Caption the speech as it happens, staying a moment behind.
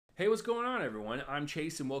Hey, what's going on, everyone? I'm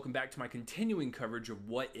Chase, and welcome back to my continuing coverage of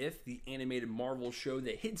What If, the animated Marvel show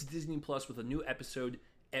that hits Disney Plus with a new episode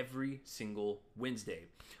every single Wednesday.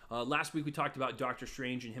 Last week we talked about Doctor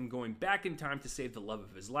Strange and him going back in time to save the love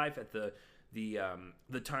of his life at the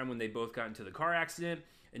time when they both got into the car accident.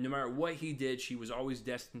 And no matter what he did, she was always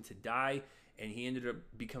destined to die, and he ended up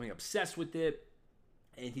becoming obsessed with it.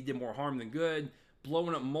 And he did more harm than good,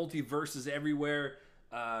 blowing up multiverses everywhere.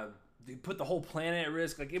 They put the whole planet at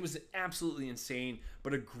risk. Like, it was absolutely insane,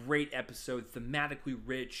 but a great episode, thematically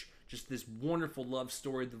rich, just this wonderful love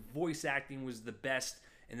story. The voice acting was the best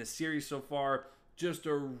in the series so far. Just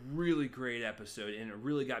a really great episode, and it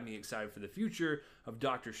really got me excited for the future of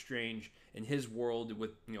Doctor Strange and his world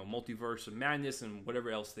with, multiverse of madness and whatever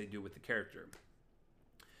else they do with the character.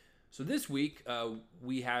 So this week,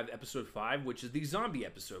 we have episode 5, which is the zombie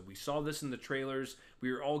episode. We saw this in the trailers.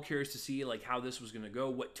 We were all curious to see how this was going to go,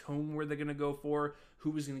 what tone were they going to go for,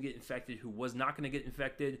 who was going to get infected, who was not going to get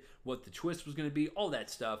infected, what the twist was going to be, all that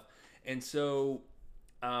stuff. And so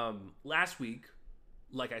last week,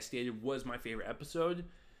 like I stated, was my favorite episode,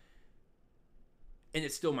 and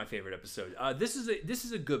it's still my favorite episode. This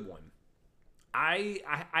is a good one. I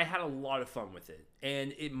had a lot of fun with it,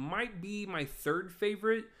 and it might be my third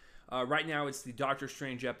favorite. Right now, it's the Doctor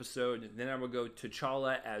Strange episode. Then I would go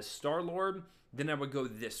T'Challa as Star-Lord. Then I would go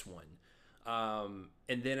this one.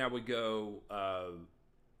 And then I would go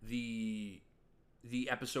the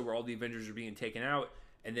episode where all the Avengers are being taken out.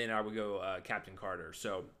 And then I would go Captain Carter.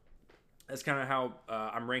 So that's kind of how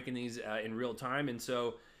I'm ranking these in real time. And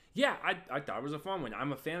so, yeah, I thought it was a fun one.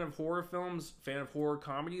 I'm a fan of horror films, fan of horror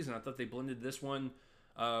comedies, and I thought they blended this one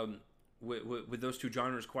with those two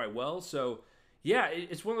genres quite well. So, yeah,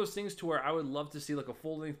 it's one of those things to where I would love to see a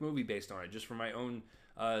full-length movie based on it, just for my own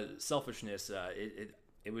selfishness.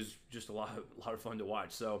 It was just a lot of fun to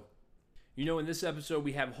watch. So, in this episode,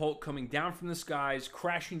 we have Hulk coming down from the skies,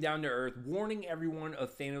 crashing down to Earth, warning everyone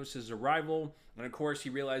of Thanos' arrival. And, of course, he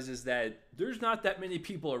realizes that there's not that many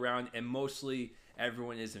people around, and mostly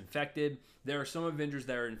everyone is infected. There are some Avengers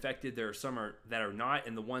that are infected. There are some that are not,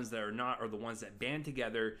 and the ones that are not are the ones that band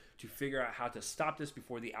together to figure out how to stop this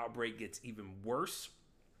before the outbreak gets even worse.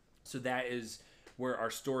 So that is where our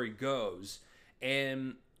story goes.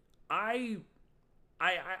 And I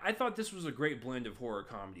thought this was a great blend of horror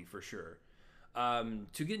comedy for sure.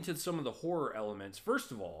 To get into some of the horror elements,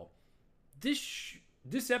 first of all, this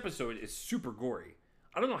episode is super gory.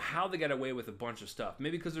 I don't know how they got away with a bunch of stuff.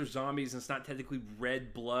 Maybe because they're zombies and it's not technically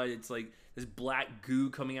red blood. It's like this black goo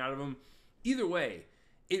coming out of them. Either way,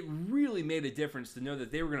 it really made a difference to know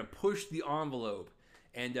that they were going to push the envelope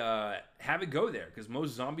and have it go there, because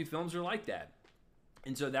most zombie films are like that.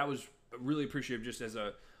 And so that was really appreciative just as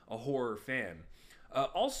a horror fan.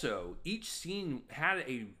 Also, each scene had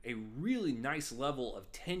a really nice level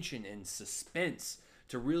of tension and suspense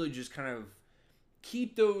to really just kind of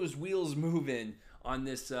keep those wheels moving on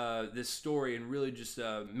this story, and really just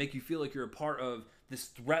make you feel like you're a part of this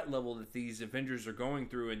threat level that these Avengers are going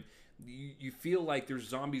through, and you feel like there's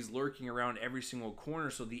zombies lurking around every single corner.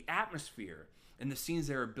 So the atmosphere and the scenes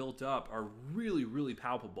that are built up are really, really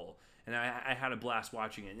palpable, and I had a blast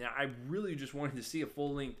watching it. And I really just wanted to see a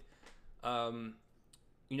full-length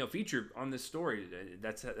feature on this story.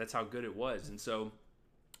 That's how good it was. And so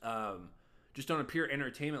just on a pure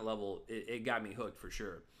entertainment level, it got me hooked for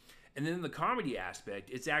sure. And then the comedy aspect,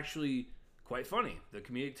 it's actually quite funny. The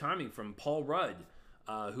comedic timing from Paul Rudd,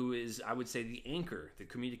 who is, I would say, the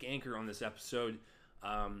comedic anchor on this episode,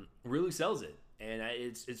 really sells it. And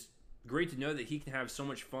it's great to know that he can have so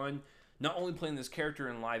much fun, not only playing this character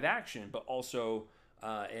in live action, but also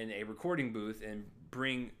in a recording booth and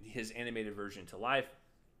bring his animated version to life.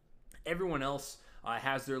 Everyone else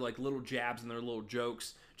has their little jabs and their little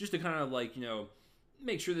jokes, just to kind of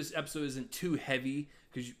make sure this episode isn't too heavy,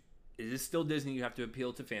 because it is still Disney. You have to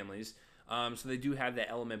appeal to families. So they do have that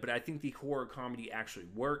element. But I think the horror comedy actually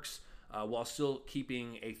works while still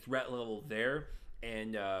keeping a threat level there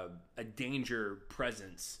and a danger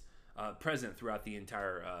present throughout the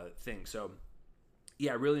entire thing. So,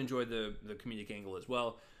 yeah, I really enjoyed the comedic angle as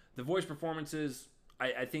well. The voice performances,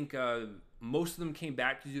 I think most of them came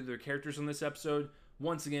back to do their characters on this episode.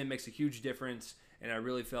 Once again, makes a huge difference. And I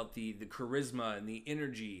really felt the charisma and the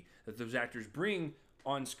energy that those actors bring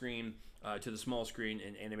on screen to the small screen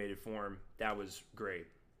in animated form. That was great.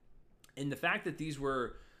 And the fact that these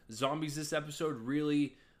were zombies this episode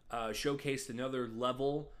really showcased another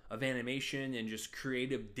level of animation and just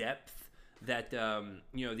creative depth that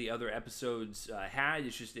the other episodes had.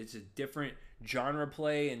 It's a different genre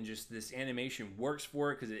play, and just this animation works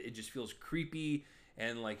for it because it just feels creepy,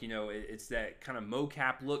 and it's that kind of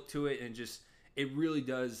mocap look to it, and just it really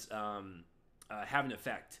does have an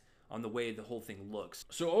effect on the way the whole thing looks.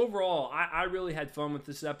 So overall, I really had fun with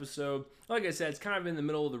this episode. Like I said, it's kind of in the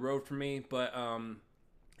middle of the road for me, but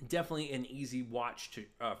definitely an easy watch to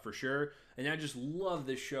for sure. And I just love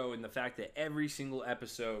this show and the fact that every single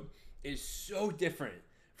episode is so different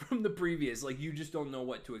from the previous. Like, you just don't know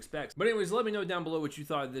what to expect. But anyways, let me know down below what you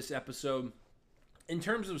thought of this episode. In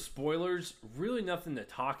terms of spoilers, really nothing to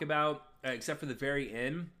talk about except for the very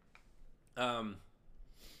end.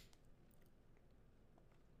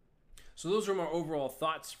 So those are my overall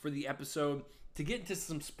thoughts for the episode. To get into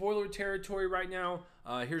some spoiler territory right now,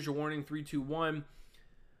 here's your warning, 3, 2, 1.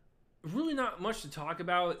 Really not much to talk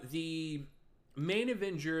about. The main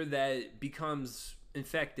Avenger that becomes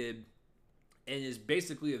infected and is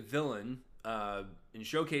basically a villain in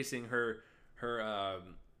showcasing her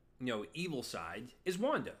evil side is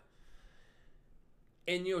Wanda.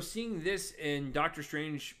 And, seeing this in Doctor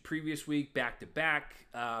Strange previous week, back to back,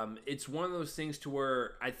 it's one of those things to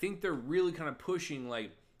where I think they're really kind of pushing, like,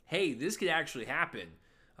 hey, this could actually happen.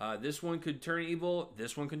 This one could turn evil.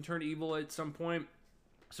 This one can turn evil at some point.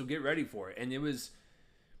 So get ready for it. And it was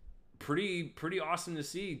pretty awesome to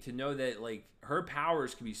see, to know that, like, her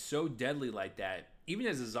powers can be so deadly like that. Even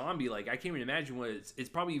as a zombie, like, I can't even imagine what it's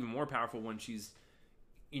probably even more powerful when she's,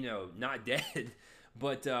 not dead.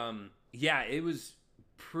 But, yeah, it was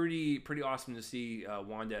pretty awesome to see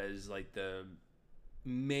Wanda as like the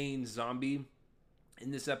main zombie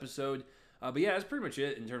in this episode. But yeah, that's pretty much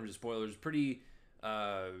it in terms of spoilers. Pretty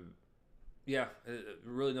really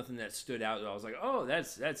nothing that stood out. I was like, oh,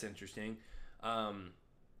 that's interesting. And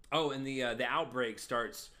the outbreak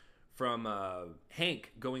starts from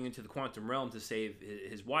Hank going into the quantum realm to save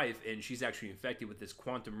his wife, and she's actually infected with this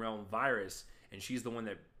quantum realm virus, and she's the one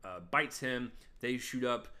that bites him. They shoot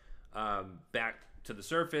up back to the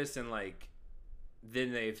surface, and like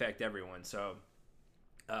then they affect everyone. So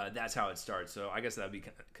that's how it starts. So I guess that would be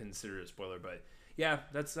considered a spoiler, but yeah,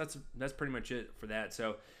 that's pretty much it for that.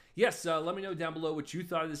 So yes, let me know down below what you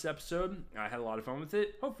thought of this episode. I had a lot of fun with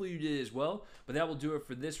it. Hopefully you did as well. But that will do it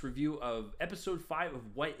for this review of episode 5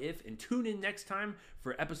 of What If, and tune in next time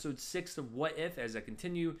for episode 6 of What If as I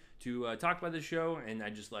continue to talk about the show. And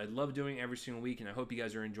I love doing it every single week, and I hope you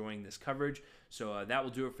guys are enjoying this coverage. So that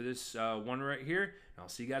will do it for this one right here, and I'll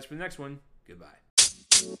see you guys for the next one. Goodbye.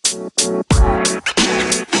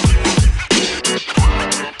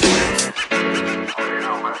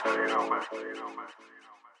 You know, man.